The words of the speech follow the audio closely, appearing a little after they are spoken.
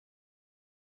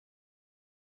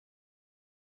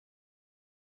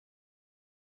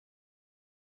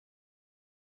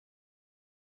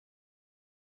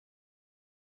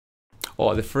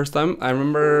Oh, the first time I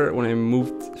remember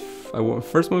when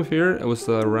first moved here, it was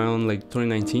around like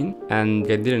 2019, and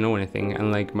I didn't know anything.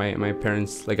 And like my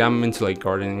parents, like I'm into like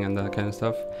gardening and that kind of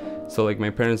stuff. So like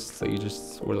my parents like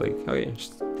just were like, okay,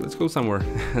 let's go somewhere,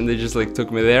 and they just like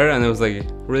took me there, and it was like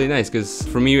really nice because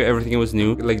for me everything was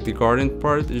new. Like the garden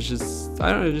part is just, I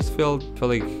don't know, it just felt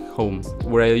like home.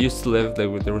 Where I used to live,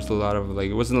 like there was a lot of like,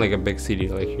 it wasn't like a big city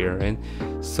like here, right?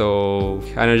 So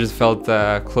I don't know, just felt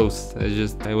close.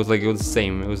 It was the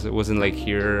same. It wasn't like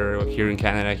here in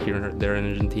Canada, here there in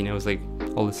Argentina. It was like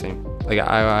all the same. Like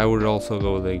I would also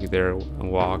go like there on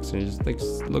walks and just like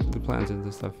look at the plants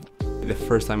and stuff. The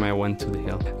first time I went to the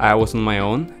hill, I was on my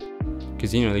own,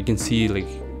 because you know you can see like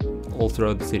all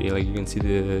throughout the city. Like you can see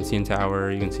the CN Tower,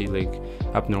 you can see like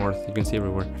up north, you can see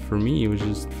everywhere. For me, it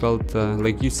just felt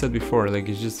like you said before, like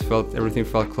it just felt, everything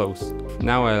felt close.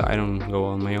 Now I don't go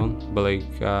on my own, but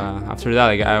like after that,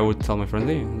 like I would tell my friends,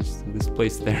 hey, there's this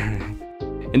place there.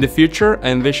 In the future, I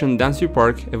envision Downsview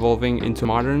Park evolving into a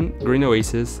modern green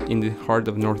oasis in the heart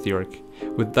of North York,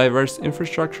 with diverse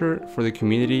infrastructure for the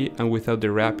community and without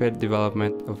the rapid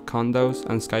development of condos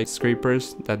and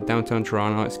skyscrapers that downtown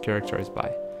Toronto is characterized by.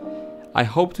 I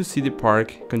hope to see the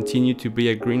park continue to be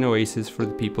a green oasis for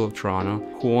the people of Toronto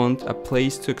who want a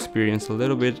place to experience a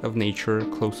little bit of nature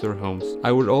close to their homes.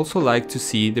 I would also like to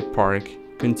see the park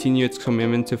continue its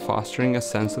commitment to fostering a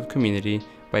sense of community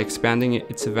by expanding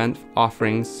its event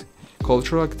offerings,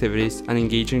 cultural activities, and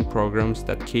engaging programs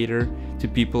that cater to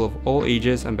people of all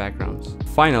ages and backgrounds.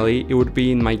 Finally, it would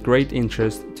be in my great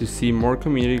interest to see more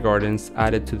community gardens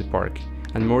added to the park,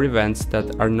 and more events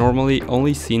that are normally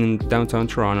only seen in downtown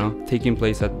Toronto taking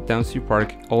place at Downsview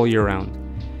Park all year round.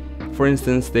 For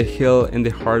instance, the hill in the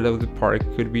heart of the park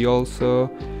could be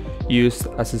also used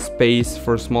as a space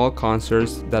for small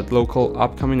concerts that local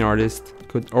upcoming artists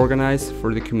could organize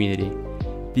for the community.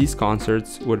 These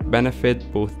concerts would benefit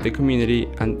both the community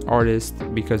and artists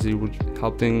because it would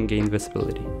help them gain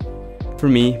visibility. For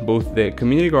me, both the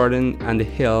community garden and the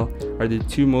hill are the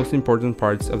two most important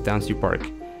parts of Downsview Park.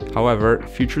 However,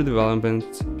 future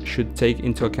developments should take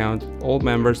into account all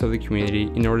members of the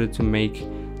community in order to make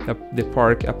the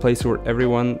park a place where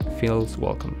everyone feels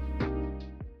welcome.